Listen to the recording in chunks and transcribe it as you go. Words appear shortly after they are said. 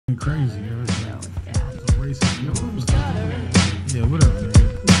crazy. It's a racist. Yeah, whatever.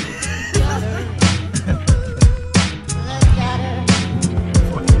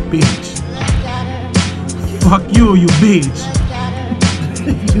 Fucking bitch. Fuck you, you bitch.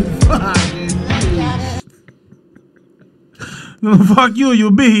 You fucking bitch. No, fuck you,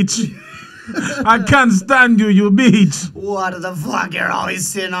 you bitch. I can't stand you, you bitch. What the fuck? You're always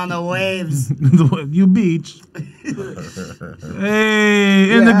sitting on the waves. You bitch.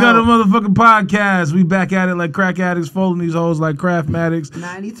 Hey, in the gutter motherfucking podcast. We back at it like crack addicts, folding these hoes like craftmatics.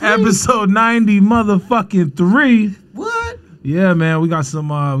 93. Episode 90 motherfucking 3. What? Yeah, man, we got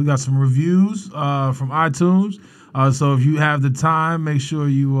some reviews from iTunes. So if you have the time, make sure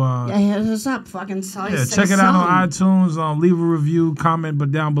you hit us up, fucking check it out on iTunes. Leave a review, comment,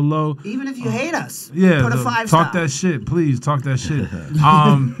 but down below. Even if you hate us, put a 5-star. Talk that shit, please. Talk that shit.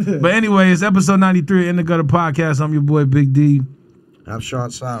 But anyway, it's episode 93 in the gutter podcast. I'm your boy Big D. I'm Sean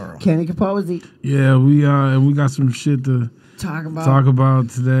Sorrow. Kenny Capozzi. Yeah, we got some shit to talk about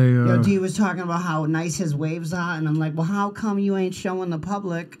today. Yo, D was talking about how nice his waves are, and I'm like, well, how come you ain't showing the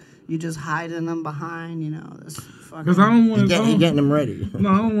public? You just hiding them behind, this fucking. Because I don't want to. You're getting them ready. No,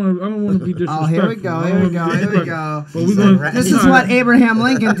 I don't want to be disrespectful. Oh, here we go. But this is what Abraham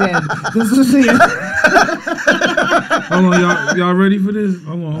Lincoln did. This is Hold on, y'all ready for this?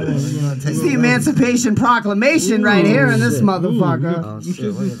 Hold on. This is the Emancipation Proclamation right here in this motherfucker. Oh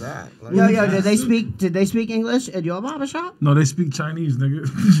shit! Look at that. Yo, did they speak English at your barbershop? No, they speak Chinese, nigga.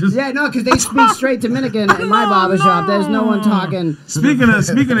 Yeah, no, because they speak straight Dominican in my barbershop. There's no one talking. Speaking of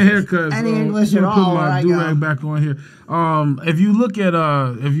haircuts, any English at all. Put my do-rag back on here. If you look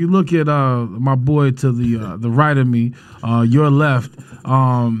at my boy to the right of me, your left,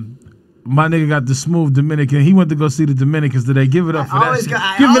 my nigga got the smooth Dominican. He went to go see the Dominicans today. Give it up for that shit.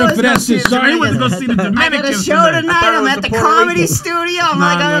 Give it up for that shit, Sean. He went to go see the Dominicans. I got a show tonight. I'm at the comedy studio.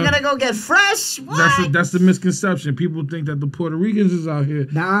 I'm gonna go get fresh. What? That's the misconception. People think that the Puerto Ricans is out here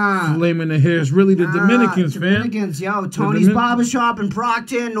flaming the hair. It's really the Dominicans, fam. Dominicans, yo. Tony's Barbershop in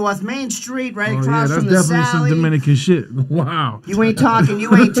Brockton, North Main Street, right across from the That's definitely Sally. some Dominican shit. Wow. You ain't talking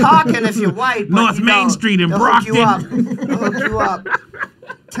if you're white. But North Main Street in Brockton. They'll hook you up.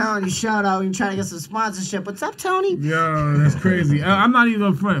 Telling you, shout out, and trying to get some sponsorship. What's up, Tony? Yo, that's crazy. I'm not even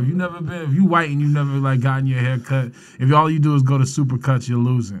a friend. If you white and you never gotten your hair cut, if all you do is go to Supercuts, you're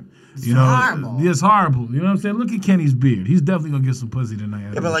losing. It's horrible. It's horrible. You know what I'm saying? Look at Kenny's beard. He's definitely gonna get some pussy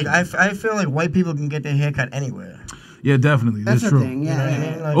tonight. Yeah, but I feel like white people can get their hair cut anywhere. Yeah, definitely. That's true. Thing, yeah. You know what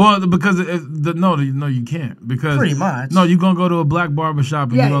I mean? Well, because no, you can't. Because pretty much. No, you're gonna go to a black barbershop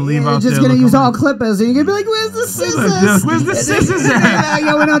and you're gonna leave out there. You're just gonna use all clippers, and you're gonna be like, "Where's the scissors? Where's the scissors at?"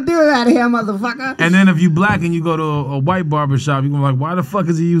 Yo, we don't do that here, motherfucker. And then if you black and you go to a white barbershop, you're gonna be like, "Why the fuck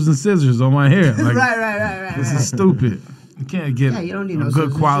is he using scissors on my hair?" Like, right. This is stupid. You can't get you don't need a no good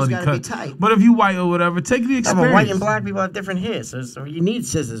scissors. quality Just cut. tight. But if you white or whatever, take the experience. But white and black people have different hair, so you need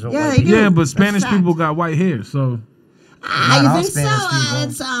scissors. Yeah, but Spanish people got white hair, so. You think so? I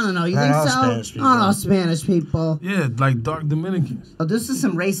don't know. You think so? Oh, Spanish people. Yeah, like dark Dominicans. Oh, this is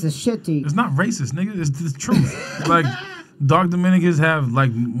some racist shit, D. It's not racist, nigga. It's the truth. Like, dark Dominicans have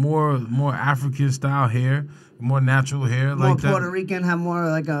like more African style hair, more natural hair. More like that. Puerto Rican have more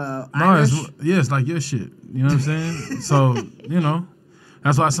like a Irish. It's like your shit. You know what I'm saying? So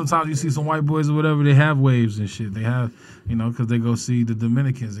that's why sometimes you see some white boys or whatever, they have waves and shit. They have, because they go see the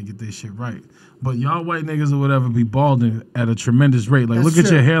Dominicans and get their shit right. But y'all white niggas or whatever be balding at a tremendous rate. Like, look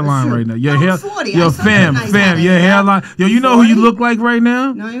at your hairline right now. Your hair, 40. Yo, fam, your hairline. Yo, you know 40? Who you look like right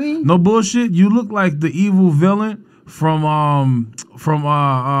now? Know what I mean? No bullshit. You look like the evil villain from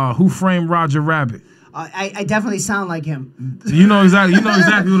Who Framed Roger Rabbit. I definitely sound like him. You know exactly what I'm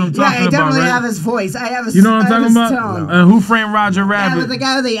talking about, Yeah, I definitely right? have his voice. I have his. You know what I'm talking about? No. Who Framed Roger Rabbit? Yeah, with the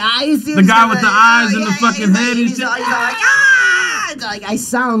guy with the eyes. The guy with the eyes and the fucking head and shit. Like I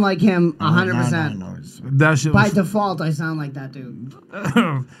sound like him 100%. That shit. By default, I sound like that dude.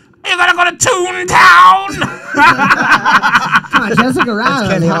 You gotta go to Toontown. Come on, Jessica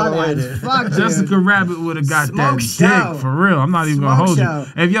Rabbit. Fuck, Jessica Rabbit would have got that dick for real. I'm not even gonna hold you.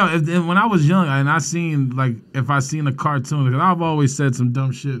 If when I was young and I seen if I seen a cartoon, because I've always said some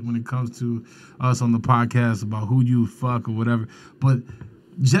dumb shit when it comes to us on the podcast about who you fuck or whatever, but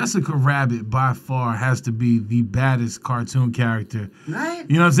Jessica Rabbit by far has to be the baddest cartoon character. Right?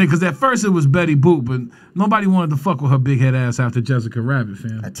 You know what I'm saying? Because at first it was Betty Boop, but nobody wanted to fuck with her big head ass after Jessica Rabbit,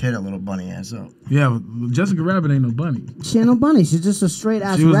 fam. I tear that little bunny ass up. Yeah, Jessica Rabbit ain't no bunny. She ain't no bunny. She's just a straight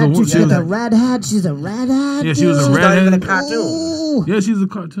ass red dude. She had a red hat. She's a red hat. Yeah, she was a red hat. She's not even a cartoon. Yeah, she's a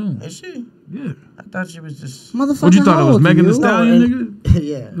cartoon. Is she? Yeah. I thought she was just... Motherfucker, what you thought it was, Megan Thee Stallion, nigga?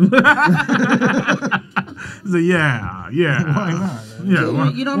 Yeah. So yeah. Why not? Yeah,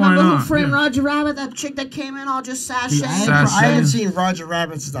 you don't remember Who Framed Roger Rabbit? That chick that came in all just sashaying. I haven't seen Roger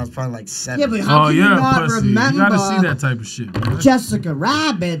Rabbit since I was probably like 7. Yeah, but how can you not remember? You gotta see that type of shit, man. Jessica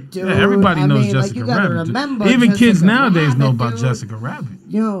Rabbit, dude. Yeah, everybody knows Jessica like, you gotta Rabbit. Remember Even Jessica kids nowadays Rabbit, know about dude. Jessica Rabbit.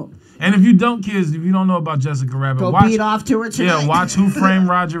 Yo. And if you don't know about Jessica Rabbit, Go watch, beat off to her tonight. Yeah, watch Who Framed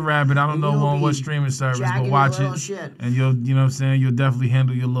Roger Rabbit. I don't know on what streaming service, but watch it. Shit. And you know what I'm saying? You'll definitely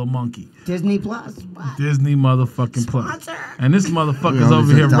handle your little monkey. Disney Plus. What? Disney motherfucking Plus. And this motherfucker's All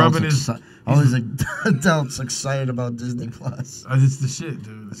over here rubbing his... All these adults excited about Disney Plus. It's the shit,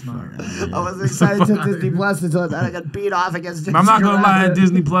 dude. It's not. I was excited to Disney Plus until I got beat off against Disney. I'm not gonna lie, at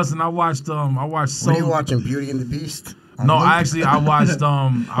Disney Plus, and I watched What are you watching, Beauty and the Beast? No, I watched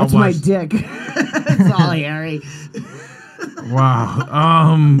That's my dick. It's all hairy. Wow.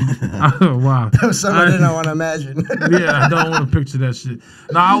 Wow. That was something I didn't want to imagine. Yeah, I don't want to picture that shit.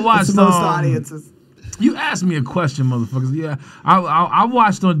 No, I watched It's most audiences. You asked me a question, motherfuckers. Yeah, I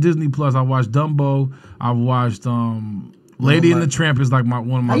watched on Disney Plus. I watched Dumbo. I watched Lady and the Tramp is like one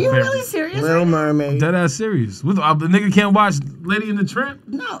of my favorites. Are you really serious? Little Mermaid. Dead ass serious. The nigga can't watch Lady and the Tramp?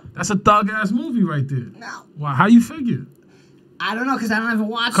 No. That's a thug ass movie right there. No. Wow, how you figure? I don't know, because I don't ever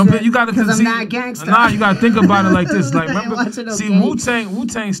watch it. You gotta, because I'm not gangster. Nah, you gotta think about it like this. Like, remember, no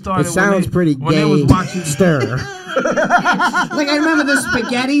Wu-Tang started. It sounds pretty gay. When they was watching Stir. Like I remember the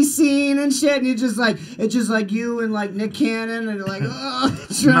spaghetti scene and shit, and it's just like you and like Nick Cannon and like trying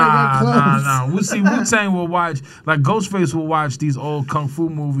to get close. Nah. Wu-Tang will watch, like Ghostface will watch these old kung fu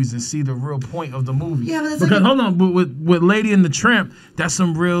movies and see the real point of the movie. Yeah, but that's because hold on, but with Lady and the Tramp, that's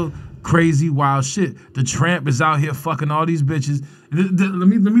some real crazy wild shit. The Tramp is out here fucking all these bitches.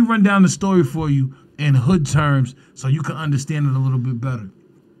 Let me run down the story for you in hood terms so you can understand it a little bit better.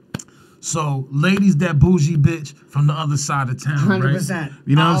 So, Lady's that bougie bitch from the other side of town, 100%. Right?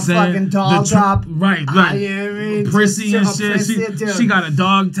 You know what I'm saying? Fucking dolled up. Right. Prissy and shit. She got a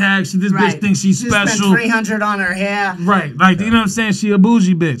dog tag. This bitch thinks she's special. She spent $300 on her hair. Right. Like, you know what I'm saying? She a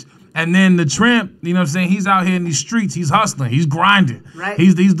bougie bitch. And then the Tramp, you know what I'm saying? He's out here in these streets. He's hustling. He's grinding. Right.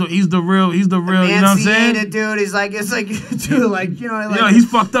 He's the real. You know what I'm saying? Dude, he's like, it's like, dude, like, you know, like, he's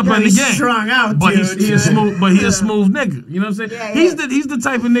fucked up in the game. He's strung out, but dude. He a smooth nigga. You know what I'm saying? Yeah, He's the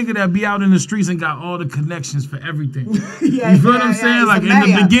type of nigga that be out in the streets and got all the connections for everything. You feel what I'm saying? Like in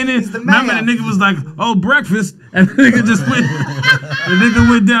the beginning, remember the nigga was like, oh, breakfast, and the nigga just went. The nigga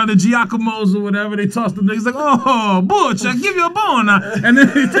went down to Giacomo's or whatever. They tossed him. He's like, oh, Butch, I give you a bone now. And then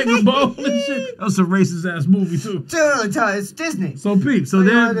they take a bone and shit. That was a racist ass movie too. Dude, it's Disney. So peep. So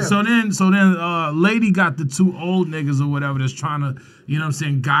then, Lady got the two old niggas or whatever that's trying to, you know what I'm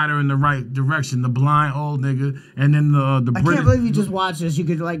saying, guide her in the right direction. The blind old nigga, and then the British. I can't believe you just watched this. You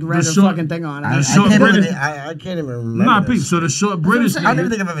could like read a fucking thing on it. I can't even remember. Nah, peep. So the short British. I don't even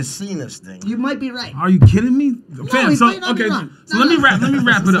think I've ever seen this thing. You might be right. Are you kidding me? No, Fam, so okay. So let me wrap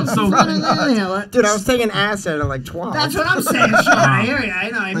it up. So dude, I was taking acid at like 12. That's what I'm saying. Sure, I hear you. I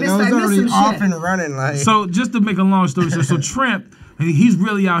know. I missed some off shit. and running like. So just to make a long story short, so Tramp, he's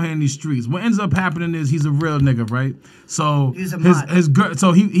really out here in these streets. What ends up happening is he's a real nigga, right? So his girl.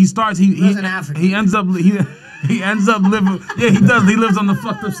 So he starts. He ends up living. Yeah, he does. He lives on the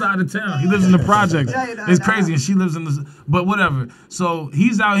fucked up side of town. He lives in the projects. It's crazy, and she lives in the. But whatever. So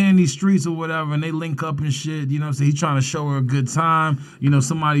he's out here in these streets or whatever, and they link up and shit. You know what I'm saying? He's trying to show her a good time. You know,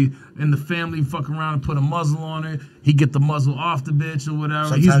 somebody in the family fuck around and put a muzzle on her. He get the muzzle off the bitch or whatever.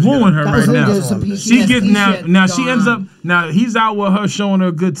 Sometimes he's wooing her right now. She getting now. She ends up now. He's out with her showing her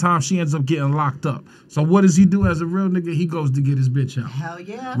a good time. She ends up getting locked up. So what does he do as a real nigga? He goes to get his bitch out. Hell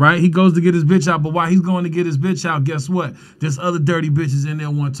yeah. Right? He goes to get his bitch out. But while he's going to get his bitch out, guess what? There's other dirty bitches in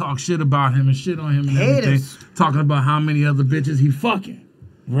there want to talk shit about him and shit on him and everything. Talking about how many other bitches he fucking.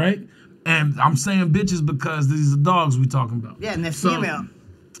 Right? And I'm saying bitches because these are dogs we talking about. Yeah, and they're female.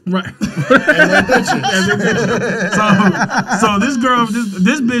 Right. And they're bitches. So this girl,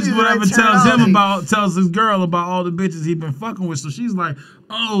 this bitch, whatever, tells this girl about all the bitches he been fucking with. So she's like,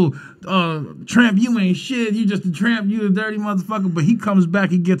 oh, Tramp, you ain't shit. You just a tramp. You a dirty motherfucker. But he comes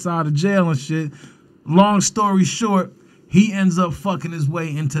back, he gets out of jail and shit. Long story short, he ends up fucking his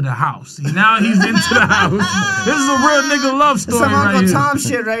way into the house. Now he's into the house. This is a real nigga love story Some right Uncle here. Tom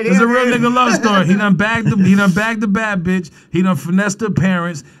shit right here. It's a real nigga love story. He done bagged the bad bitch. He done finessed her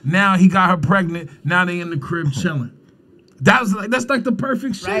parents. Now he got her pregnant. Now they in the crib chilling. That's like the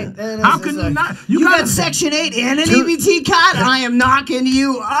perfect shit. Right. How can you not? You got Section 8 and an EBT card. I am knocking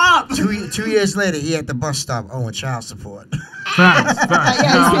you up. 2 years later, he at the bus stop owing child support. Facts.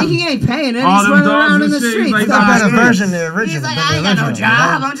 Yeah, he ain't paying it. He's running around in the streets. He's a better version than the original. He's like, I ain't got no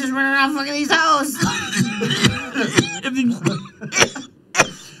job. I'm just running around fucking these hoes.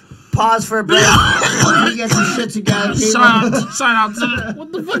 pause for a break. He gets his shit together. Shout out to the,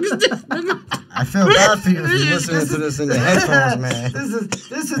 what the fuck is this, nigga? I feel bad for you if you're listening to this in your headphones, man.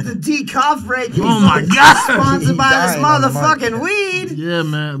 This is the D-Cough break. Oh my God. Sponsored by this motherfucking weed. Yeah,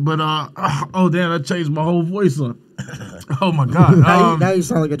 man. But, oh, damn, that changed my whole voice up. Oh my God. Now you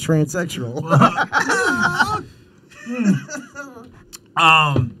sound like a transsexual.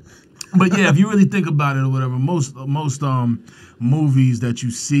 But yeah, if you really think about it or whatever, most movies that you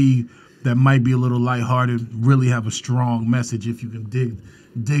see that might be a little lighthearted really have a strong message if you can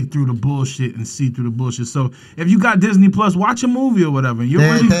dig through the bullshit and see through the bullshit. So if you got Disney Plus, watch a movie or whatever.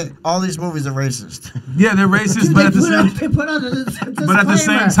 All these movies are racist. Yeah, they're racist, Dude, but at the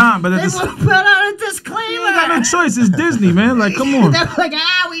same time, they put out a disclaimer. You ain't got no choice. It's Disney, man. Like, come on. They're like,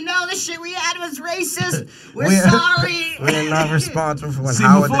 we know the shit we had was racist. We're sorry. We're not responsible for what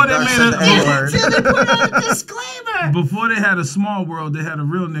Howard before they made they put out a disclaimer. Before they had a small world, they had a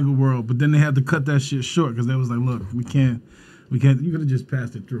real nigga world, but then they had to cut that shit short because they was like, look, we can't. You could have just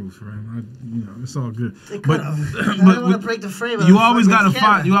passed it through, friend. It's all good. But I don't want to break the frame. You always got to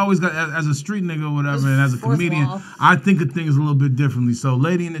fight. You always got, as a street nigga or whatever, and as a comedian, I think of things a little bit differently. So,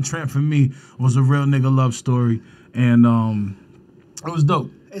 Lady and the Tramp for me was a real nigga love story, and it was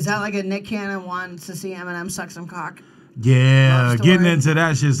dope. Is that like a Nick Cannon wanting to see Eminem suck some cock? Yeah, getting into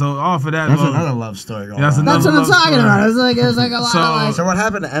that shit. So off of that, that's another love story. That's what I'm talking about. It was like a lot of like. So what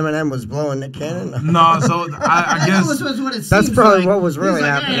happened to Eminem was blowing Nick Cannon? No, so I guess that was what it that's probably like. what was really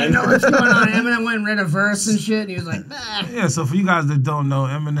happening. Hey, I know what's going on. Eminem went and read a verse and shit, and he was like, bah. Yeah. So for you guys that don't know,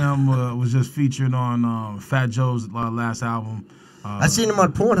 Eminem was just featured on Fat Joe's last album. I seen him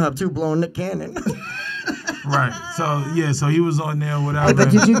on Pornhub too, blowing Nick Cannon. Right. So yeah, so he was on there. Whatever. Hey, but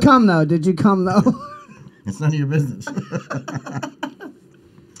did you come though? It's none of your business.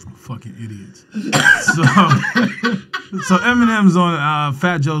 Fucking idiots. So Eminem's on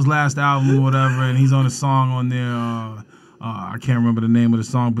Fat Joe's last album or whatever, and he's on a song on there. I can't remember the name of the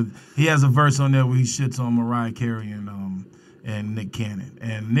song, but he has a verse on there where he shits on Mariah Carey and Nick Cannon.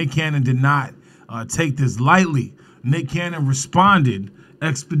 And Nick Cannon did not take this lightly. Nick Cannon responded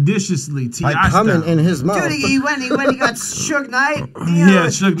expeditiously, like coming in his mouth. Dude, he got Suge Knight. Yeah,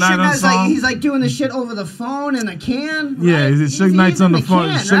 Suge Knight on song. Like, he's like doing the shit over the phone in a can. Yeah, right? Suge Knight's on the phone.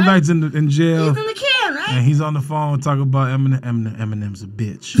 Suge Knight's in jail. He's in the can, right? And he's on the phone talking about Eminem's a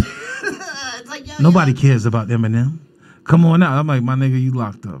bitch. It's like, nobody cares about Eminem. Come on out. I'm like, my nigga, you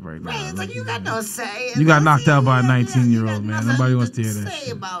locked up right now. Right, it's like you got no say. You got knocked out by a 19-year-old, man. Nobody wants to hear that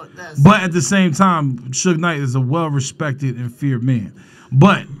shit. About this. But at the same time, Suge Knight is a well-respected and feared man.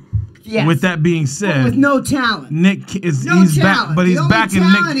 But with that being said, but with no talent, Nick he's back, but he's back in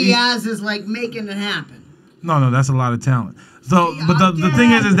Nick. The only talent he has is like making it happen. No, that's a lot of talent. So, but the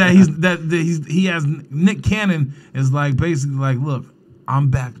thing is that he has Nick Cannon is like basically like, look, I'm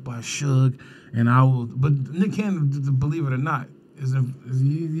backed by Suge, and I will. But Nick Cannon, believe it or not,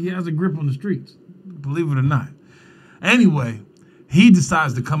 he has a grip on the streets. Believe it or not. Anyway, he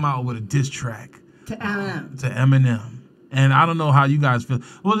decides to come out with a diss track to Eminem. To Eminem. And I don't know how you guys feel.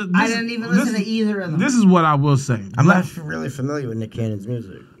 Well, I didn't even listen to either of them. This is what I will say. I'm not really familiar with Nick Cannon's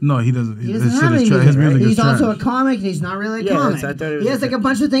music. No, he doesn't. He doesn't have any music. His music he's is also trash. a comic, and he's not really a comic. He has like a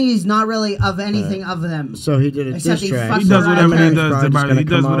bunch of things. He's not really of anything of them. So he did a diss track. He does whatever he does. He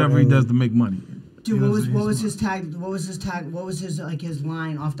does whatever he does to make money. Dude, what was his tag? What was his tag? What was his his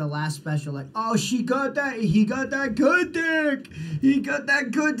line off the last special? Like, oh, he got that good dick. He got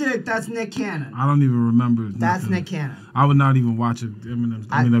that good dick. That's Nick Cannon. I don't even remember. That's Nick Cannon. I would not even watch it.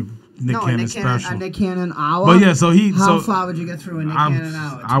 Nick Cannon special. A Nick Cannon hour. But yeah, so how far would you get through a Nick Cannon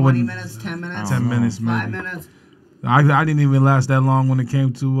hour? 20 minutes, 10 minutes, 10 minutes, maybe 5 minutes. I didn't even last that long when it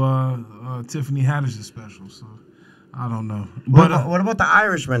came to Tiffany Haddish's special. So. I don't know. But what about The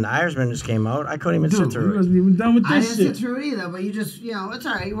Irishman? The Irishman just came out. I couldn't even sit through it. Wasn't even done with this I didn't sit through it either, but you just, it's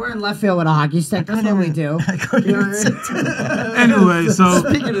all right. We're in left field with a hockey stick. That's what we do. I couldn't even sit through it. Anyway, so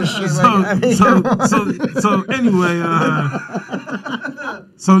speaking of shit, so anyway,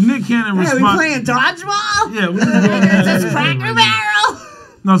 so Nick Cannon responded. Hey, we playing dodgeball? Yeah, we just Cracker Barrel.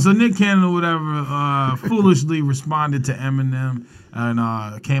 No, so Nick Cannon or whatever foolishly responded to Eminem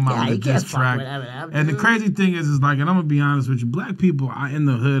and came out with a diss track. And the crazy thing is like, and I'm gonna be honest with you, black people in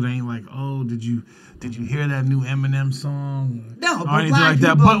the hood ain't like, oh, did you hear that new Eminem song? No, or anything like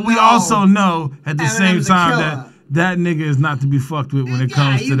that. But we also know at the same time that nigga is not to be fucked with when it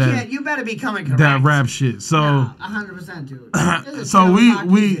comes to that. You better be coming correct. That rap shit. So 100%, dude.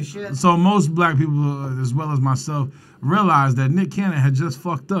 So so most black people as well as myself realized that Nick Cannon had just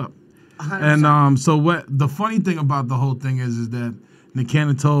fucked up. 100%. And so what the funny thing about the whole thing is that Nick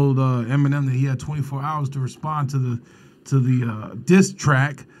Cannon told Eminem that he had 24 hours to respond to the diss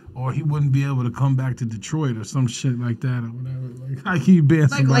track, or he wouldn't be able to come back to Detroit or some shit like that or whatever. Like, how can you ban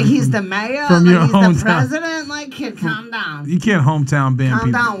somebody like he's the mayor, from like your he's hometown? the president? Like, kid, calm down. You can't hometown ban Calm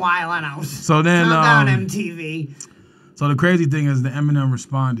people. down, Wild House. So then, calm down, MTV. So the crazy thing is that Eminem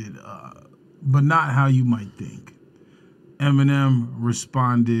responded, but not how you might think. Eminem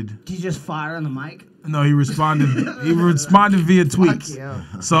responded. Did you just fire on the mic? No, he responded. He responded via tweets.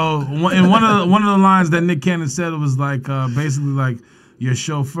 Fuck you. So in one of the lines that Nick Cannon said, it was like basically like your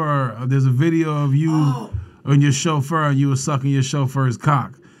chauffeur. There's a video of you and your chauffeur, and you were sucking your chauffeur's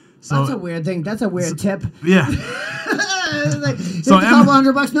cock. So that's a weird thing. That's a weird tip. Yeah. Like, so a couple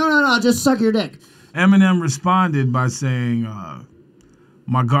 $100. No, just suck your dick. Eminem responded by saying,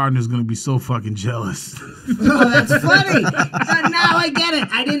 "My gardener's gonna be so fucking jealous." Oh, that's funny. Now I get it.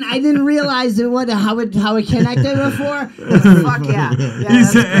 I didn't realize how it connected before. Fuck yeah. He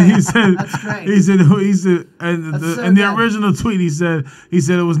said that's great. He said and in the original tweet he said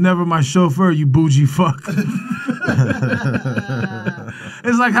it was never my chauffeur, you bougie fuck.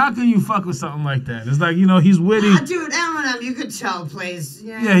 It's like, how can you fuck with something like that? It's like, he's witty. Dude, Eminem, you could tell plays.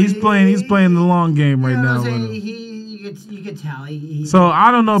 Yeah, he's playing the long game right now. You could tell. So I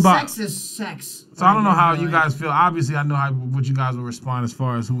don't know about sex is sex. So I don't know how you guys feel. Obviously, I know what you guys will respond as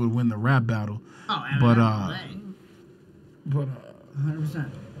far as who would win the rap battle. Oh, Eminem. But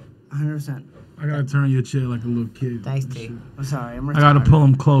 100%. I gotta turn your chair like a little kid. Thanks, T. I'm sorry. I'm retarded. I gotta pull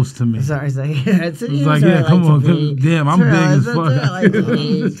him close to me. I'm sorry. It's like, yeah, come on. Damn, I'm big as fuck.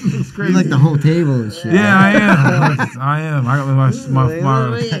 It's crazy. You like the whole table and shit. Yeah, I am. I got my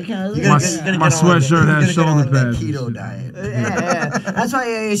sweatshirt has shoulder pads. Keto diet. Yeah. That's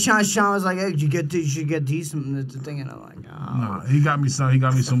why Sean was like, "Hey, you should get decent thing," and I'm like, "Oh." No, he got me some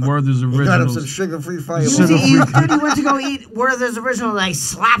Werther's Originals. He got him some sugar-free fire. He went to go eat Werther's Original, like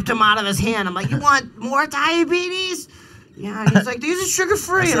slapped him out of his hand. I'm like, "You want more diabetes?" Yeah, he's like, "These are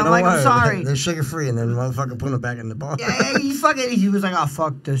sugar-free," and I'm like, "I'm sorry." They're sugar-free, and then motherfucker put them back in the bar. Yeah, he was like, "Oh,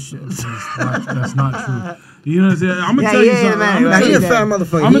 fuck this shit." That's not true. You know what I'm saying? I'm gonna tell you something. He's a fat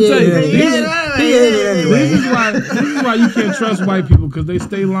motherfucker. I'm gonna tell you. He ate it anyway. This is why you can't trust white people, because they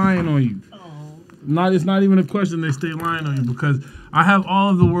stay lying on you. It's not even a question. They stay lying on you, because I have all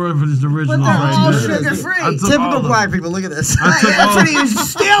of the Werther's Originals right there. Sugar-free. Typical black people. Look at this. That's what he was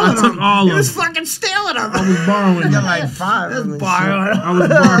stealing them. He was fucking stealing them. I was borrowing them. You got like 5 of them. I was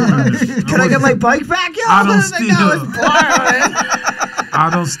borrowing them. Can I get my bike back, yo? I don't steal. I was borrowing. I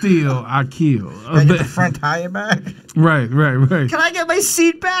don't steal. I kill. Can I get the front tire back? Right. Can I get my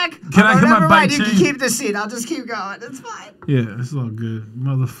seat back? Can I get my bike You chain? can keep the seat. I'll just keep going. It's fine. Yeah, it's all good.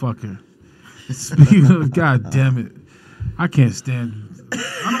 Motherfucker. Speaking of, God damn it. I can't stand it.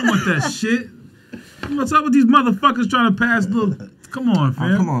 I don't want that shit. What's up with these motherfuckers trying to pass little... Come on,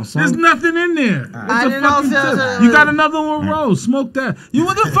 fam. Come on, son. There's nothing in there. I didn't know if you got another one roll. Smoke that.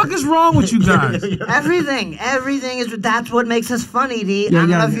 What the fuck is wrong with you guys? Everything is. That's what makes us funny, D. I don't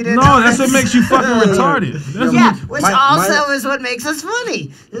know if you didn't know. No, that's what makes you fucking retarded. Which also is what makes us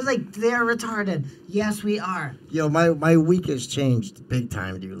funny. It's like, they're retarded. Yes, we are. Yo, my week has changed big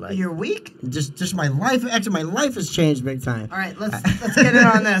time, dude. Like, your week? Just my life. Actually, my life has changed big time. All right, let's get in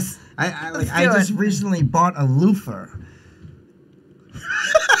on this. I just recently bought a loofah.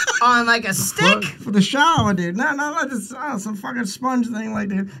 On like a stick? For the shower, dude. No, like this, some fucking sponge thing, like,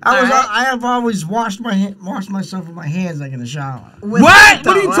 dude. I have always washed myself with my hands, like, in the shower. What?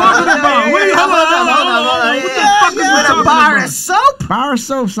 What are you talking about? Hold on. What the fuck is with a bar of soap? Bar of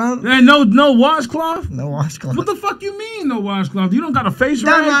soap, son. And no washcloth? No washcloth. What the fuck you mean, no washcloth? You don't got a face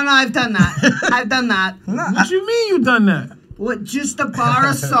rag? No, I've done that. What you mean you done that? What, just a bar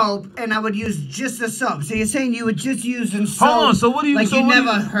of soap, and I would use just the soap. So you're saying you would just use soap? Hold on, so what do you... Like, so you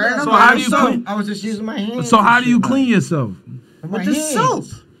never heard of So how do you clean? I was just using my hands. So how do you clean yourself? With the soap.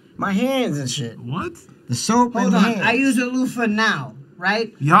 My hands and shit. What? The soap and the hands. hands. I use a loofah now,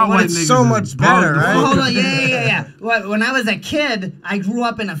 right? Y'all white it's niggas so much better, right? Hold on, yeah. When I was a kid, I grew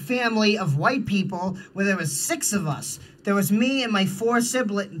up in a family of white people where there was 6 of us. There was me and my 3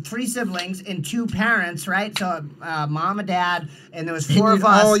 siblings and 2 parents, right? So mom and dad, and there was 4 of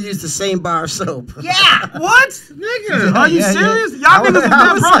us. All used the same bar of soap. Yeah, what? Nigga, are you serious? Y'all niggas was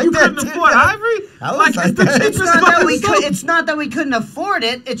that broke you couldn't afford Ivory? It's not that we couldn't afford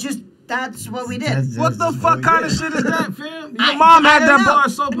it. It's just that's what we did. What the fuck kind of shit is that, fam? Your mom had that bar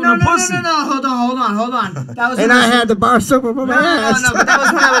of soap in her pussy. No. Hold on. That was and I had the bar of soap in my ass. No, but that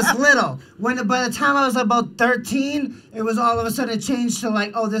was when I was little. By the time I was about 13, it was all of a sudden changed to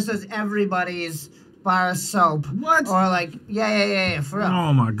like, oh, this is everybody's bar of soap. What? Or like, yeah, for real.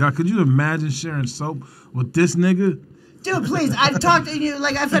 Oh my God, could you imagine sharing soap with this nigga? Dude, please, I've talked to you,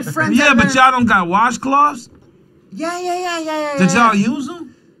 like I've had friends. Yeah, but y'all don't got washcloths? Yeah. Did y'all use them?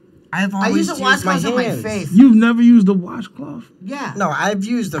 I use a washcloth on my face. You've never used a washcloth? Yeah. No, I've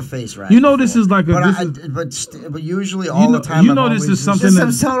used a face rag. You know this is like a. But usually all the time. You know this is something.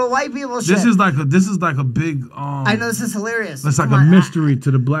 Some total white people shit. This is like a big. I know this is hilarious. It's like a mystery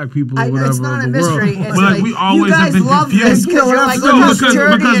to the black people or whatever. It's not a mystery. It's like we always have been confused. Because you're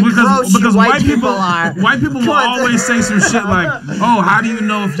like, because white people are. White people will always say some shit like, "Oh, how do you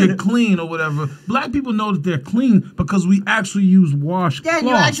know if you're clean or whatever?" Black people know that they're clean because we actually use washcloths. Yeah,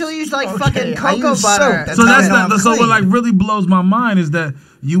 you actually use like fucking cocoa butter. So what like really blows my mind is that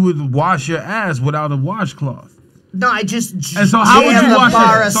you would wash your ass without a washcloth. No, I just and so how would you wash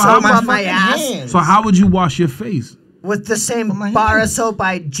bar of soap on my ass? So how would you wash your face? With the same bar of soap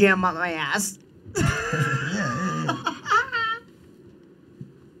I jam up my ass.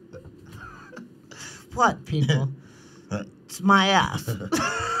 What, people? It's my ass.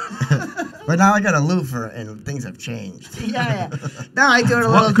 But now I got a loofah and things have changed. Yeah. Now I do it a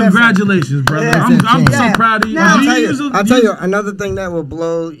little different. Congratulations, brother. Yeah, I'm so proud of you. I'll tell you another thing that will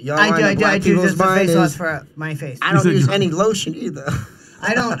blow your mind. I do just the face wash for my face. I don't use any lotion either.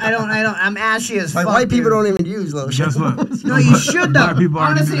 I don't. I'm ashy as fuck. White people don't even use lotion. Guess what? No, you should though.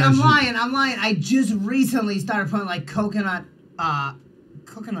 Honestly, I'm lying. I just recently started putting like coconut.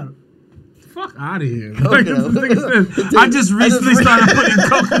 Fuck out of here. I just recently started putting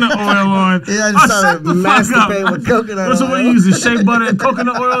coconut oil on. Yeah, I just started masturbating with coconut oil. So what, you using shea butter and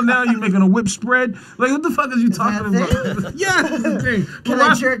coconut oil now? You making a whip spread? Like, what the fuck is you talking about? Yeah, that's the thing. Can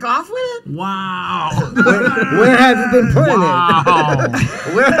I jerk off with it? Wow. Where have you been putting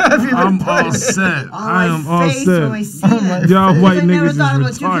it? Where have you been I'm putting all set. I am all face set. when I see it. Y'all white I never niggas thought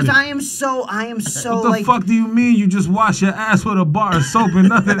is retarded. I am so what the like. Fuck do you mean you just wash your ass with a bar of soap and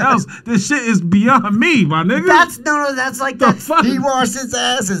nothing else? This shit is beyond me, my nigga. That's like the fuck. He washed his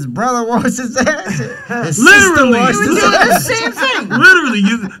ass. His brother washed his ass. His literally, washed his the same thing. Literally,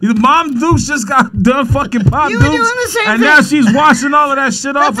 your mom Dukes just got done fucking pop You Dukes, were doing the same and thing. now she's washing all of that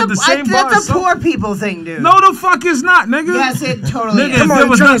shit off with the same bar. That's a poor people thing, dude. No, the fuck it's not, nigga. Yes, it totally nigga, is. Come on,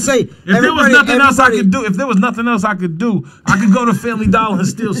 you're trying to say if there was nothing else I could do, I could go to Family Dollar and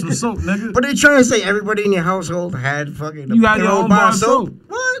steal some soap, nigga. But they trying to say everybody in your household had fucking you got your own bar of soap.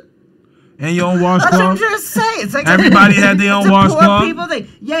 What? And your own washcloth. That's what I'm trying to say. It's like everybody had their own washcloth. People thing.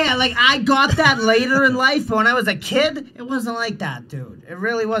 Yeah, like I got that later in life, but when I was a kid, it wasn't like that, dude. It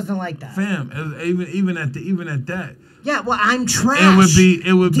really wasn't like that. Fam, even at that. Yeah, well, I'm trash.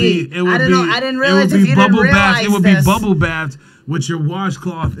 It would be. I didn't realize if you didn't realize it would be bubble baths with your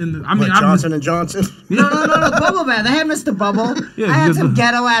washcloth in the. I mean, Johnson and Johnson. No, bubble bath. I had Mr. Bubble. Yeah, I had some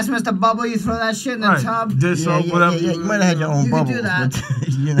ghetto ass Mr. Bubble. You throw that shit in the tub. Dish soap, whatever. Yeah, you might have had your own bubble. You could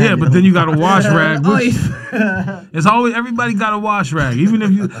do that. But then you got a wash rag. It's always everybody got a wash rag. Even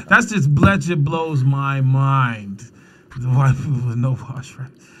if you, that shit blows my mind. The white people with no wash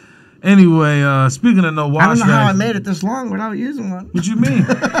rag. Anyway, speaking of no wash rags. I don't know how I made it this long without using one. What you mean?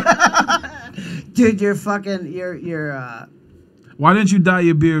 Dude, you're Why didn't you dye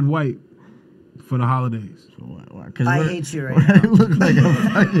your beard white for the holidays? I hate you right now. Look like a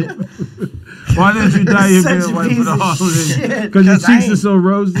fucking... Why didn't you dye your beard white for the holidays? Because your cheeks are so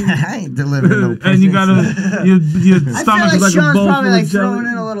rosy. I ain't delivering no and you got your stomach is like Sean's a bowl probably full like of jelly. throwing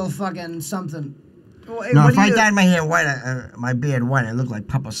in a little fucking something. No, if I dyed my hair white, my beard white, I look like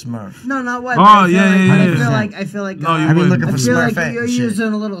Papa Smurf. No, not white. Oh, yeah. I feel like. No, I've been looking for I feel Smurf. like you're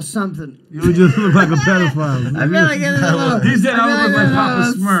using a little something. You would just look like a pedophile. I feel like it's a little. He said I look like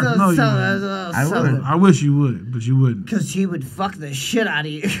Papa Smurf. No, you wouldn't. I wish you would, but you wouldn't. Because he would fuck the shit out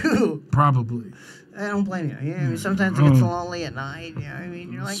of you. Probably. I don't blame you. Yeah, I mean, sometimes it gets lonely at night. You know what I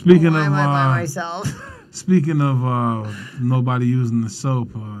mean? You're like, speaking why of, am I by myself? Speaking of nobody using the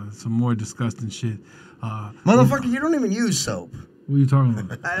soap, some more disgusting shit. Motherfucker, you don't even use soap. What are you talking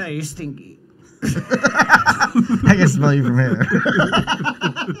about? I know, you're stinky. I can smell you from here.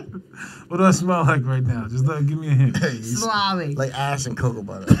 What do I smell like right now? Just give me a hint. Slobby. Like ass and cocoa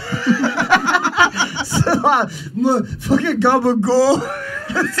butter. Fucking gabagool.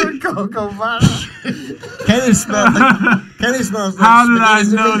 Some cocoa butter. Kenny smells like How did I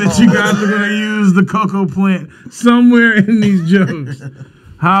know that you guys were going to use the cocoa plant somewhere in these jokes?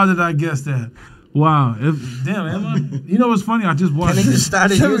 How did I guess that? Wow. You know what's funny? I just watched... Kenny just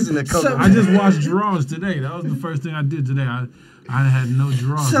started using the cocoa. I just watched drawers today. That was the first thing I did today. I had no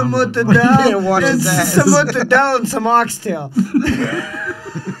drawers. Some water down, some oxtail.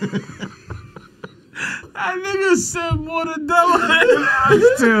 That nigga said mortadella and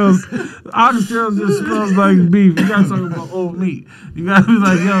oxtails. Oxtails just smells like beef. You gotta talk about old meat. You gotta be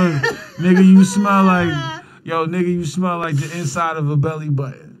like, yo, nigga, you smell like the inside of a belly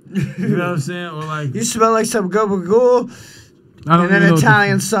button. You know what I'm saying? Or like you smell like some gabagool. And an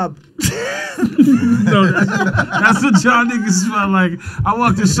Italian sub. No, that's what y'all niggas smell like. I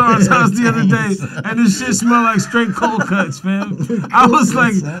walked to Sean's house the other day, and this shit smelled like straight cold cuts, fam. I was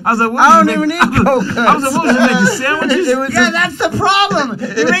like, what I don't even need cold cuts. I was like, what was you making, sandwiches? That's the problem.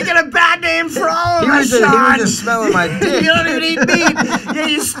 You're making a bad name for all of us, Sean. He was just smelling my dick. You don't even eat meat. Yeah,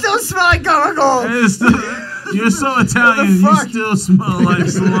 you still smell like gargoyle. You're so Italian, you still smell like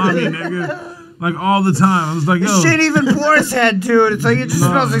salami, nigga. Like all the time. I was like, yo. Shit, even Boar's Head, dude. It's like it just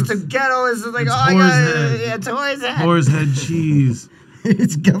smells like some ghetto. It's like, it's it's Boar's Head. Boar's Head cheese.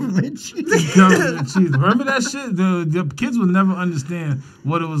 It's government cheese. Government cheese. Remember that shit? The kids would never understand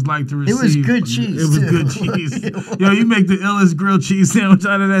what it was like to receive. It was good cheese. It was good cheese. Yo, you make the illest grilled cheese sandwich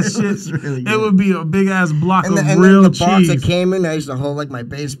out of that shit. It was really good. It would be a big ass block of real cheese. And then the box that came in, I used to hold like my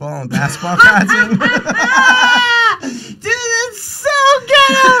baseball and basketball cards in. Dude, that's so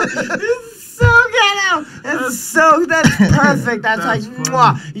ghetto. That's perfect. That's like,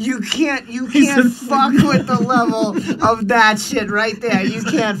 mwah. You can't fuck with the level of that shit right there. You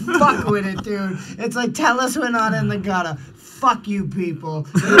can't fuck with it, dude. It's like, tell us we're not in the gutter. Fuck you people.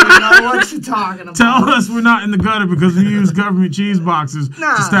 You don't know what you're talking about. Tell us we're not in the gutter because we use government cheese boxes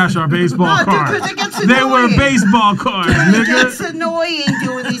to stash our baseball cards. Dude, it gets annoying. They were baseball cards, nigga. It gets annoying,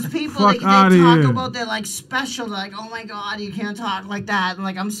 dude, with these people. Fuck they talk here. about they're like special. They're like, oh my god, you can't talk like that. And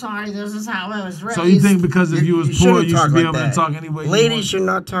like, I'm sorry, this is how I was raised. So you think because if you was poor, you should be able to talk anyway? Ladies should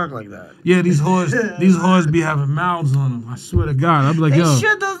not talk like that. Yeah, these whores be having mouths on them. I swear to God, I'm like, yo. They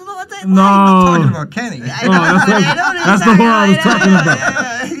should. Those no. I'm talking about Kenny. That's the whore I was talking about.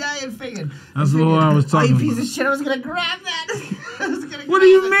 Yeah, I figured. That's the whore I was talking about. You piece of shit, I was gonna grab that. What do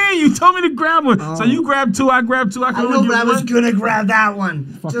you mean? You told me to grab one. So you grabbed two, I grabbed two. I know, but I was gonna grab that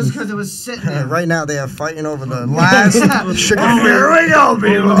one. Just because it was sitting there. Right now they are fighting over the last sugar-free. Here we go,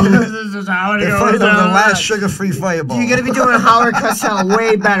 people. This is how it goes. They're fighting over the last sugar-free fireball. You're gonna be doing Howard Cosell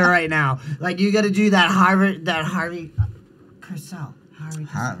way better right now. Like you gotta do that Harvey Cosell.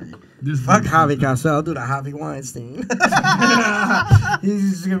 Harvey. Fuck Harvey Cosell. I'll do the Harvey Weinstein.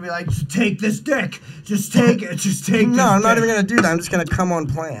 He's just gonna be like, just take this dick. Just take it. Just take it. No, I'm not even gonna do that. I'm just gonna come on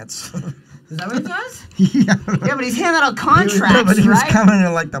plants. Is that what he does? Yeah, but he's handing out contracts, but he was right? coming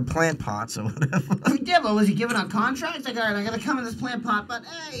in like the plant pots or whatever. Yeah, but was he giving out contracts? Like, all right, I gotta come in this plant pot, but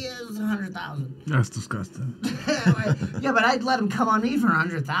it was 100,000. That's disgusting. Yeah, but I'd let him come on me for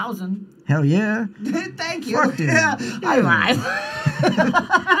 100,000. Hell yeah. Thank you. Fuck yeah, I lied.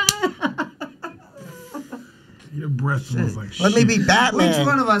 Your breath smells like shit. Let me be Batman. Which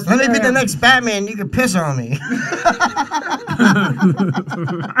one of us? Let me be the next Batman. You can piss on me.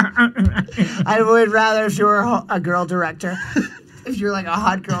 I would rather if you were a girl director. If you're like a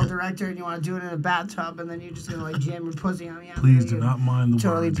hot girl director and you want to do it in a bathtub and then you're just gonna like jam your pussy on me. Please do not mind the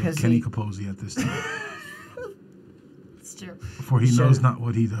totally words of Kenny Capozzi at this time. It's true. For he knows not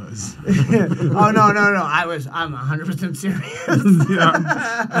what he does. Oh no! I'm 100% serious.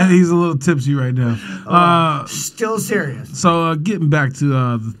 Yeah, and he's a little tipsy right now. Still serious. So getting back to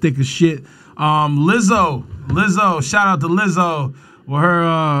the thick of shit. Lizzo, shout out to Lizzo with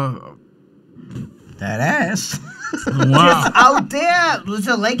her that ass. Wow. Just out there. Was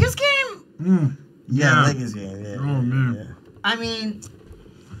it a Lakers game? Yeah, Lakers game. Yeah. Oh man. Yeah. I mean.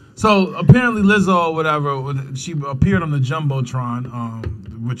 So apparently Lizzo or whatever, she appeared on the Jumbotron,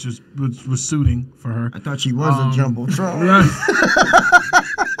 which was suiting for her. I thought she was a Jumbotron. Yeah.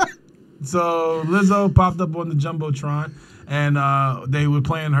 So Lizzo popped up on the Jumbotron, and they were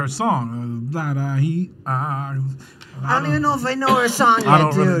playing her song. I don't even know if I know her song yet, I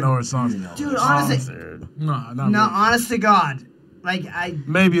don't really know her song. Dude, honestly. No, really. Honest to God. Like,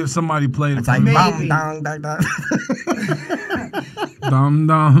 maybe if somebody played it. It's like, maybe. Dum, dum, dum, Dum,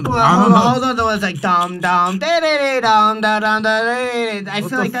 dum. Well, hold on. It was like, dum, dum, dum, dum, dum, I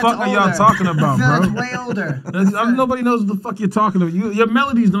feel like that's older. What the fuck are y'all talking about, bro? I feel like it's way older. Nobody knows what the fuck you're talking about. Your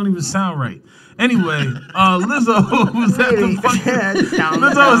melodies don't even sound right. Anyway, Lizzo was at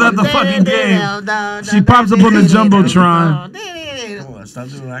the fucking game. She pops up on the Jumbotron. Stop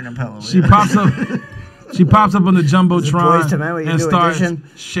doing acapella. She pops up on the Jumbotron and starts edition?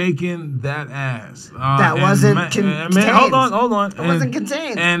 shaking that ass. That wasn't contained. Hold on. It wasn't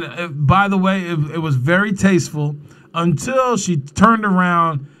contained. And by the way, it was very tasteful until she turned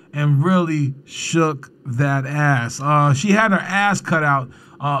around and really shook that ass. She had her ass cut out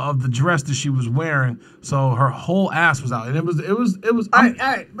of the dress that she was wearing, so her whole ass was out, and it was. All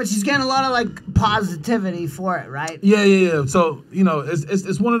right, but she's getting a lot of like positivity for it, right? Yeah. So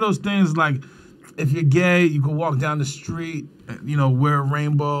it's one of those things like. If you're gay, you can walk down the street, wear a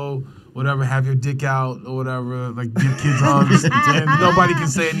rainbow, whatever, have your dick out or whatever, like give kids hugs, and nobody can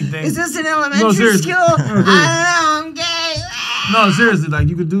say anything. Is this an elementary school? I don't know, I'm gay. No, seriously, like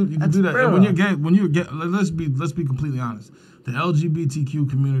you could do that. Real. And when you're gay, let's be completely honest. The LGBTQ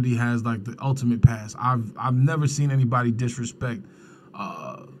community has like the ultimate pass. I've never seen anybody disrespect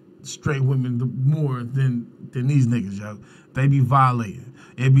straight women more than these niggas, yo. They be violating.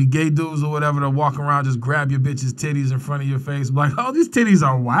 It be gay dudes or whatever that walk around, just grab your bitch's titties in front of your face, like, oh, these titties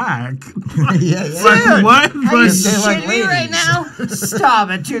are whack. yeah. Like, what? Are you shitting me right now? Stop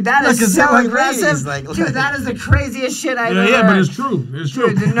it, dude. That is so aggressive. Dude, that is the craziest shit I've ever heard. Yeah, but it's true. It's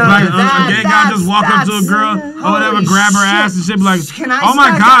true. Dude, no, like, a gay guy just walk up to a girl or whatever, grab her ass and shit, be like, oh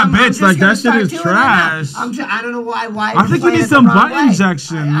my God, bitch, like, that shit is trash. I don't know why. I think you need some butt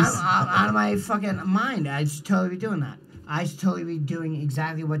injections. I'm out of my fucking mind. I should totally be doing that. I should totally be doing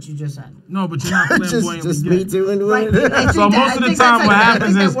exactly what you just said. No, but you're not flamboyant. just me doing it. So most of the time, what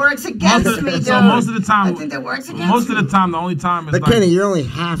happens is that works against me, dude. So most of the time, I think that works against most of the time, the only time is but like, Kenny, you're only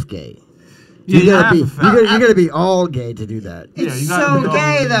half gay. Yeah, you gotta be all gay to do that. It's so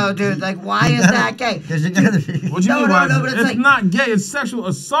gay though, dude. Like, why is that gay? Because you gotta be. What you mean? No, but it's not gay. It's sexual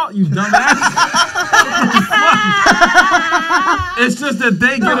assault, you dumbass. It's just that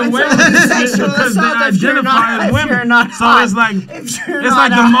they get away with it because they identify as women. So it's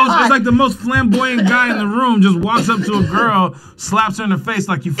like the most flamboyant guy in the room just walks up to a girl, slaps her in the face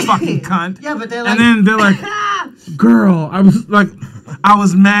like, you fucking cunt. Yeah, but they're like, and then they're like, girl, I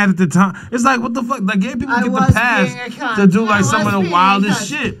was mad at the time. It's like, what the fuck? Like, gay people get the pass to do like some of the wildest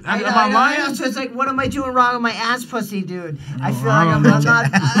shit. Am I lying? So it's like, what am I doing wrong with my ass pussy, dude? I feel like I'm not.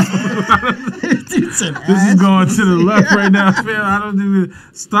 This is going to the left right now, fam. I don't even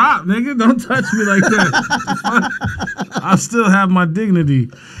stop, nigga. Don't touch me like that. I still have my dignity.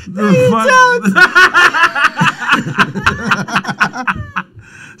 No, you don't.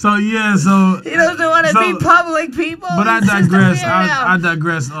 So he doesn't want to be public, people. But I digress. I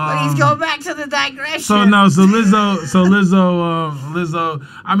digress. But he's going back to the digression. So Lizzo.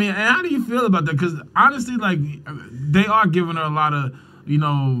 I mean, and how do you feel about that? Because honestly, like, they are giving her a lot of,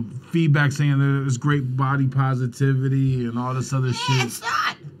 feedback saying that it's great body positivity and all this other shit. It's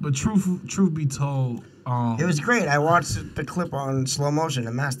not. But truth be told, it was great. I watched the clip on slow motion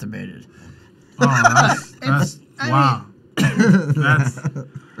and masturbated. Oh, that's wow.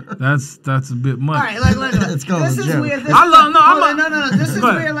 That's a bit much. All right, look. This is weird. This is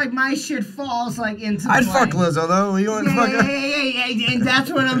where like my shit falls like into. I'd fuck Lizzo though. You want to fuck her? Yeah, and that's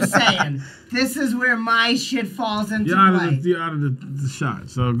what I'm saying. This is where my shit falls into play. You're out of the shot.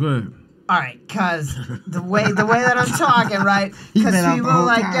 So good. All right, cause the way that I'm talking, right? Because people are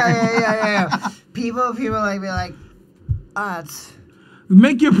like, yeah. People like be like, it's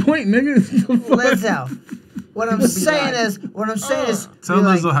make your point, nigga. Lizzo. What I'm saying is, tell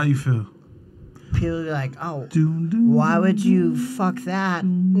Lizzo how you feel. People be like, oh, why would you fuck that?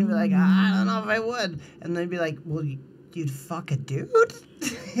 And you'd be like, I don't know if I would. And they'd be like, well, you'd fuck a dude?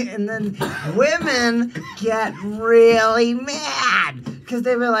 And then women get really mad because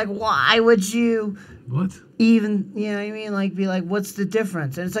they be like, why would you? What? Even, you know what I mean? Like, be like, what's the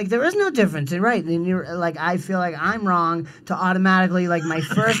difference? And it's like, there is no difference. And right. And you're like, I feel like I'm wrong to automatically, like, my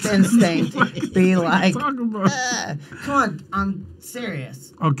first instinct be like, come on, I'm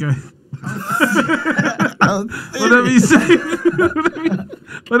serious. Okay. Whatever you say.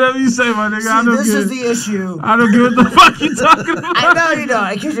 Whatever you say, my nigga. See, this is the issue. I don't give what the fuck you talking about. I know you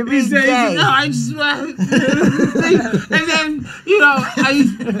don't, because you're being gay. No, I just and then,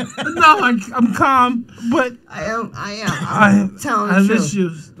 I'm calm, but I am. I'm telling the truth.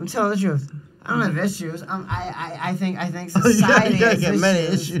 Issues. I'm telling the truth. I don't have issues. I think society you has get many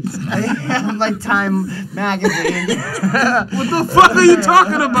issues. I'm like Time magazine. What the fuck are you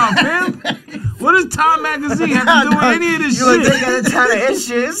talking about, man? What does Time magazine have to do with any of this shit? Like, they got a ton of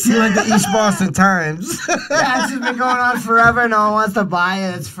issues. You like the East Boston Times. Yeah, it's just been going on forever. No one wants to buy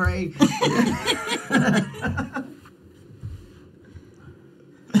it. It's free.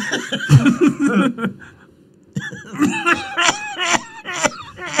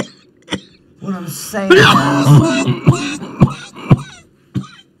 What I'm saying is,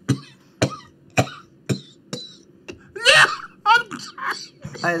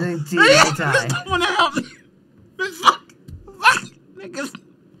 I think D will die. Don't want to help me. Fuck niggas.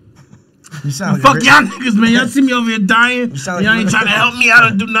 You sound fuck y'all niggas, man. Y'all see me over here dying. Y'all ain't trying to help me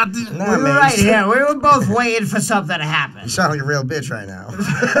out or do nothing. Nah, we were right here. We were both waiting for something to happen. You sound like a real bitch right now.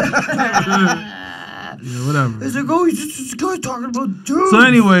 Yeah, whatever. It's like, oh, this guy talking about dudes. So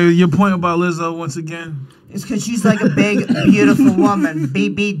anyway, your point about Lizzo once again? It's because she's like a big, beautiful woman.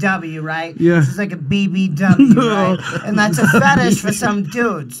 BBW, right? Yeah. She's like a BBW, right? And that's a fetish for some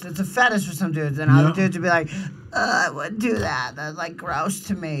dudes. That's a fetish for some dudes. And other dudes would be like, I wouldn't do that. That's like gross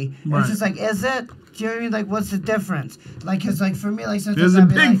to me. And it's just like, is it? Do you know what I mean? Like, what's the difference? Like, cause like for me, like sometimes there's a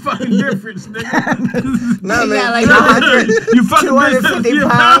big fucking difference, nigga. No, man, like 100, you fucking 250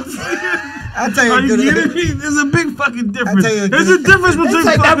 pounds. I'll tell you. Are you kidding me? There's a big fucking difference. There's a difference between it's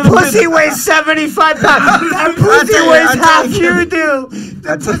like that pussy weighs 75 pounds. That pussy weighs half you do.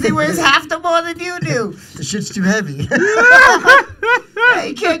 That pussy weighs half the more than you do. The shit's too heavy. Yeah,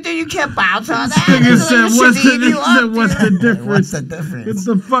 you can't bounce on that. Nigga said, what's the difference? What's the difference? It's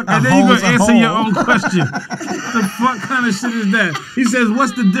the fuck. And then you gonna answer your own question. The fuck kind of shit is that? He says,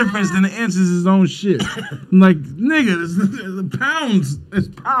 what's the difference? Then he answers his own shit. I'm like, nigga, it's pounds. It's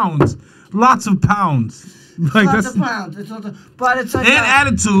pounds. Lots of pounds. Like lots of pounds. But it's like and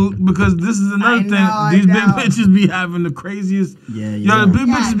attitude, because this is another thing. These big bitches be having the craziest. Yeah. Yo, the big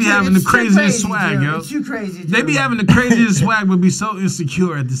bitches be having the craziest swag, dude. yo. It's too crazy. Dude. They be having the craziest swag, but be so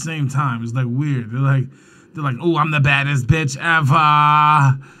insecure at the same time. It's like weird. They're like, oh, I'm the baddest bitch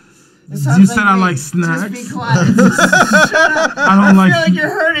ever. You said I like snacks. Just be quiet. Shut up. I feel like you're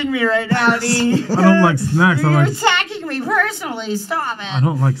hurting me right now, D. I don't like snacks. You're attacking me personally. Stop it. I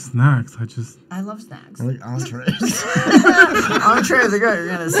don't like snacks. I love snacks. I like entrees. Entrees are good. You're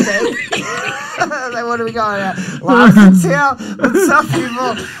gonna steak. Like, what are we going at? Lobster tail with some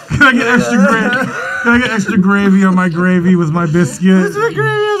people. Can I get extra gravy? Can I get extra gravy on my gravy with my biscuit? What's my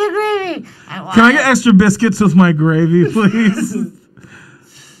gravy? Can I get extra biscuits with my gravy, please?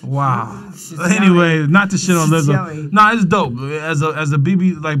 Wow. Anyway, yummy. Not to shit on Lizzo. Nah, it's dope. As a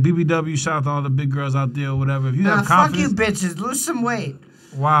BBW, shout out to all the big girls out there or whatever. If you have confidence, fuck you bitches. Lose some weight.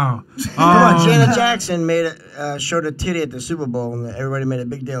 Wow. Come on, Janet Jackson showed a titty at the Super Bowl and everybody made a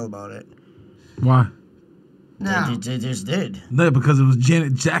big deal about it. Why? No. They just did. No, because it was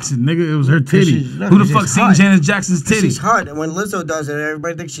Janet Jackson, nigga. It was her titty. Who the fuck seen Janet Jackson's titty? She's hot. And when Lizzo does it,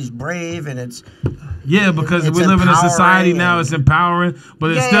 everybody thinks she's brave and it's... Yeah, because we live in a society now, it's empowering,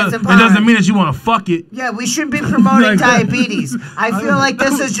 but it doesn't mean that you want to fuck it. Yeah, we shouldn't be promoting diabetes. I feel like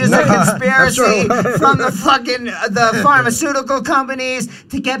this is just a conspiracy from the pharmaceutical companies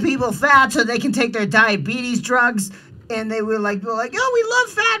to get people fat so they can take their diabetes drugs. And they were like, oh, we love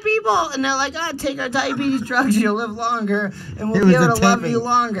fat people. And they're like, take our diabetes drugs, you'll live longer, and we'll be able to love you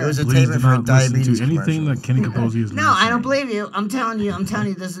longer. It was a taping for diabetes. Anything that Kenny Capozzi is. No, I don't believe you. I'm telling you,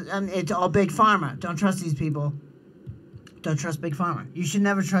 this is, it's all Big Pharma. Don't trust these people. Don't trust Big Pharma. You should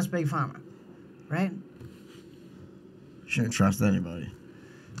never trust Big Pharma, right? Shouldn't trust anybody.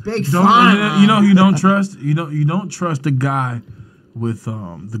 Big Pharma. You know who you don't trust? You don't trust the guy with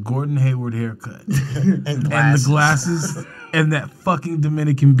the Gordon Hayward haircut and the glasses and that fucking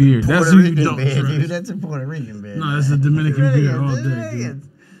Dominican beard. Puerto That's who Rican you don't beard, trust. Dude, that's a Puerto Rican beard. No, that's a Dominican beard all day, dude.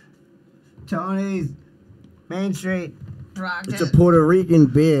 Tony's, Main Street, Brockton. It's a Puerto Rican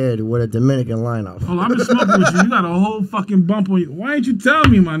beard with a Dominican line off. Oh, I've been smoking with you. You got a whole fucking bump on you. Why ain't you tell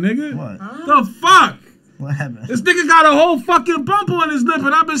me, my nigga? What? The fuck? What happened? This nigga got a whole fucking bump on his lip,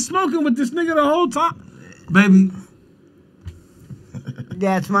 and I've been smoking with this nigga the whole time. Baby.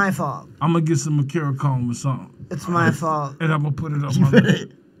 Yeah, it's my fault. I'm gonna get some Akira Cone or something. It's my fault. And I'm gonna put it on my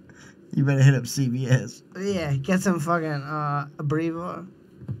lip. You better hit up CVS. Yeah, get some fucking Abreva.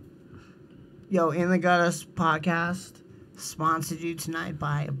 Yo, In the Gutters podcast sponsored you tonight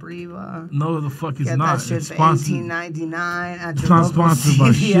by Abreva. No, the fuck is get not. That shit it's for $18.99 at your local not sponsored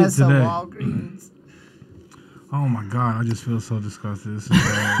by shit CVS today. or Walgreens. Oh my god, I just feel so disgusted. This is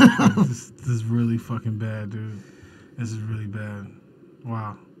bad. this is really fucking bad, dude. This is really bad.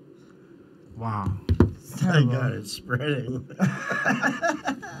 Wow. My god, it's spreading.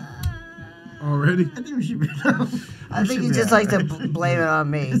 Already? I think we should be I think he just likes to blame it on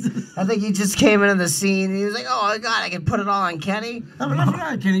me. I think he just came into the scene and he was like, oh my god, I can put it all on Kenny. I mean, that's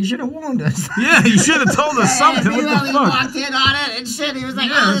right, Kenny. You should have warned us. Yeah, you should have told us something. He What the fuck? walked in on it and shit. He was like,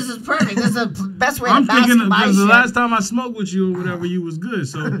 oh, this is perfect. This is the best way I'm to mask thinking my because the shit. last time I smoked with you or whatever, you was good.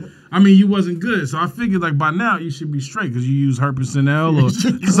 So, I mean, you wasn't good. So I figured like by now you should be straight because you use Herpesonel or so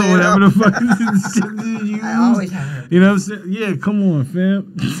whatever the fuck you use. I always have herpes. You know what I'm saying? Yeah, come on,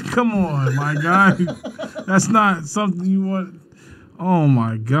 fam. Come on, my guy. That's not something you want. Oh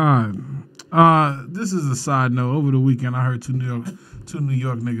my God. This is a side note. Over the weekend, I heard two New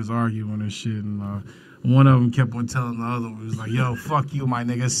York niggas arguing and shit, and one of them kept on telling the other one, he was like, "Yo, fuck you, my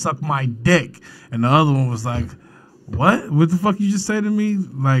nigga, suck my dick," and the other one was like, "What? What the fuck you just say to me?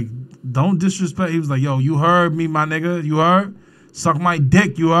 Like, don't disrespect." He was like, "Yo, you heard me, my nigga. You heard? Suck my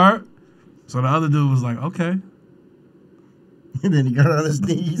dick. You heard?" So the other dude was like, "Okay." And then he got on his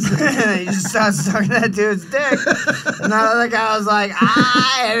knees. He just started sucking that dude's dick. And the other guy was like,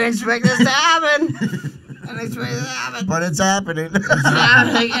 I didn't expect this to happen. I didn't expect this to happen. But it's happening. It's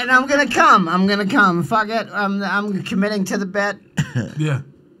happening. And I'm going to come. I'm going to come. Fuck it. I'm committing to the bet. Yeah.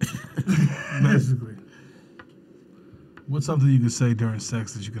 Basically. What's something you can say during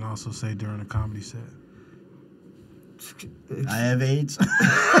sex that you can also say during a comedy set? I have AIDS.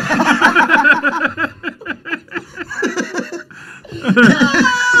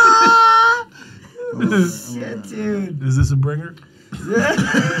 Oh, shit, dude. Is this a bringer? It's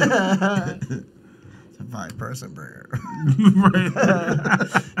a 5-person burger.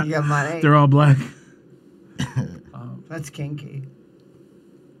 Right. You got money. They're all black. That's kinky.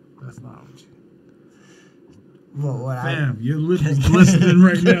 That's not what you... Well, what Fam, your lip is glistening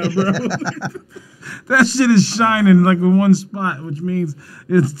right now, bro. That shit is shining like in one spot, which means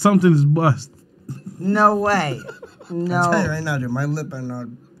something's bust. No way. No. I'll tell you right now, dude, my lip and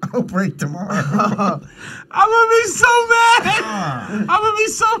I'll break tomorrow. I'm gonna be so mad. I'm gonna be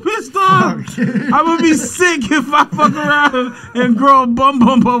so pissed off. I'm gonna be sick if I fuck around and grow a bum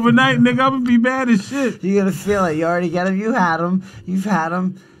overnight, nigga. I'm gonna be mad as shit. You're gonna feel it. You already got him. You had him. You've had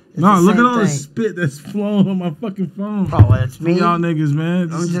him. No, look at all the spit that's flowing on my fucking phone. Oh, that's me. Y'all niggas, man.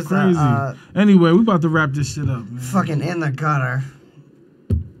 This is crazy. Anyway, we about to wrap this shit up, man. Fucking in the gutter.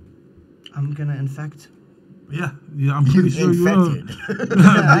 I'm gonna infect. Yeah, I'm pretty sure you will.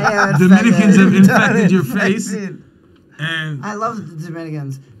 I am Dominicans have infected your face. And I love the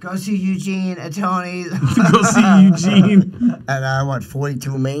Dominicans. Go see Eugene at Tony's. Go see Eugene. At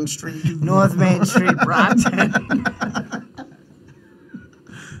 42 Main Street? North Main Street, Brockton.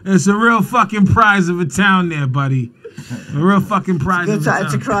 It's a real fucking prize of a town there, buddy. A real fucking prize of a town.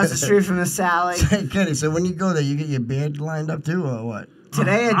 It's across the street from the Sally. Kenny, so when you go there, you get your beard lined up too, or what?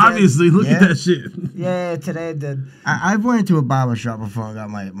 Today I did. Obviously, look at that shit. Yeah, today I did. I went into a barber shop before and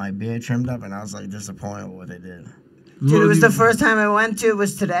got my beard trimmed up, and I was like disappointed with what they did. Dude, it was the first time I went to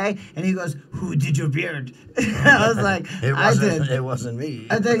was today, and he goes, "Who did your beard?" I was like, "I did." It wasn't me.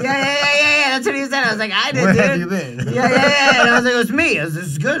 I said, yeah. That's what he said. I was like, "I did." Where dude. have you been? Yeah. And I was like, "It was me." I was like,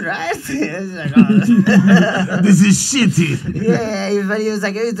 "This is good, right?" He was like, "Oh." This is shitty. Yeah, but he was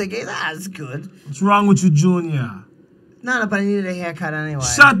like, "It's good." What's wrong with you, Junior? No, but I needed a haircut anyway.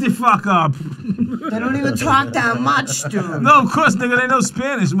 Shut the fuck up. They don't even talk that much, dude. No, of course, nigga. They know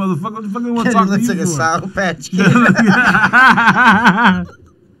Spanish, motherfucker. What the fuck they want to talk to you looks like a for? Sour Patch Kid.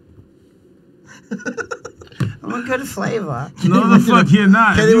 I'm a good flavor. No, the fuck you're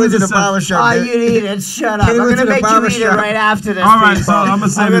not. Kenny went to the barber shop. Oh, you eat it. Shut up. I'm going to make you eat it right after this. All right, so I'm going to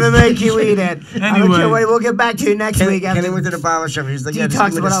say I'm going to make you eat it. Anyway. We'll get back to you next week. Kenny went to the barber shop. He's like, yeah, just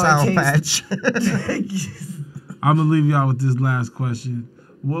talks give me the about Sour how it Patch. I'm going to leave y'all with this last question.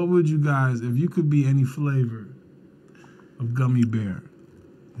 What would you guys, if you could be any flavor of gummy bear,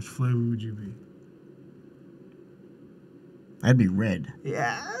 which flavor would you be? I'd be red.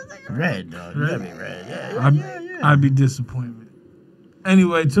 Yeah. Red, dog. You gotta be red. Yeah. I'd be disappointment.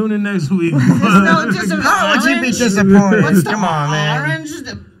 Anyway, tune in next week. No, just How would you be disappointed? What's the Come on, man. orange?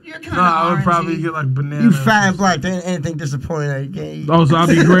 You're kind of I would probably get like banana. You fat and black. There ain't anything disappointing that you can't eat. Oh, so I'll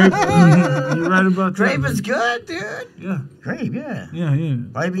be grape? You right about that? Grape is good, dude. Yeah. Grape, yeah. Yeah.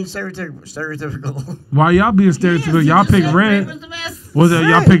 Why are you being stereotypical? Why y'all being stereotypical? Y'all pick red. Grape is the best. Was that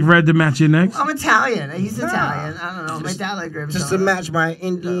y'all pick red to match your next? I'm Italian. He's Italian. I don't know. My dad liked grape. Just to match my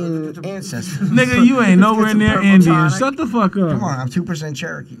Indian ancestors. Nnigga, you ain't nowhere near purple Indian. tonic. Shut the fuck up. Come on, I'm 2%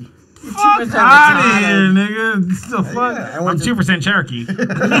 Cherokee. Fuck out of here, nigga. The fuck? Yeah, I'm 2% Cherokee.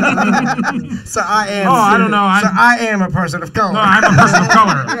 So I am. Oh, I don't know. I am a person of color. No, I'm a person of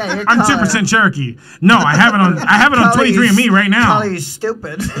color. Yeah, you're I'm color. 2% Cherokee. No, I have it on 23andMe right now. Color, you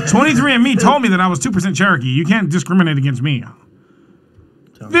stupid. 23andMe told me that I was 2% Cherokee. You can't discriminate against me.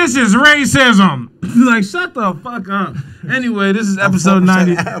 This is racism. Like, shut the fuck up. Anyway, this is episode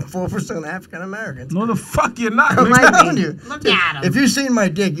 90. 4% African Americans. No, the fuck you're not. I'm nigga. telling you. Look at him. If you've seen my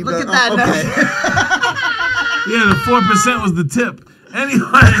dick, you Look go, at that. okay. Yeah, the 4% was the tip.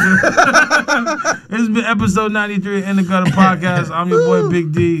 Anyway, this has been episode 93 In the Gutter Podcast. I'm your boy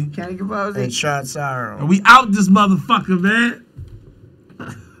Big D. Can't compose And it. Shot Sorrow. And we out this motherfucker, man.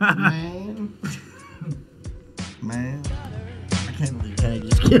 Man. I can't believe Kenny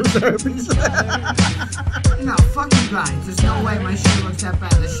just gives herpes. No, fuck you guys. There's no way my shit looks that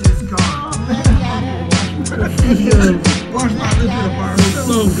bad. This shit is gone. Watch my lip in the bar.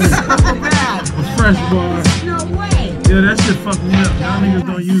 So good. So bad. A fresh bar. No way. Yeah, that shit fucked me up. Y'all niggas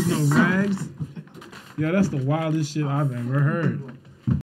don't use no rags. Yeah, that's the wildest shit I've ever heard.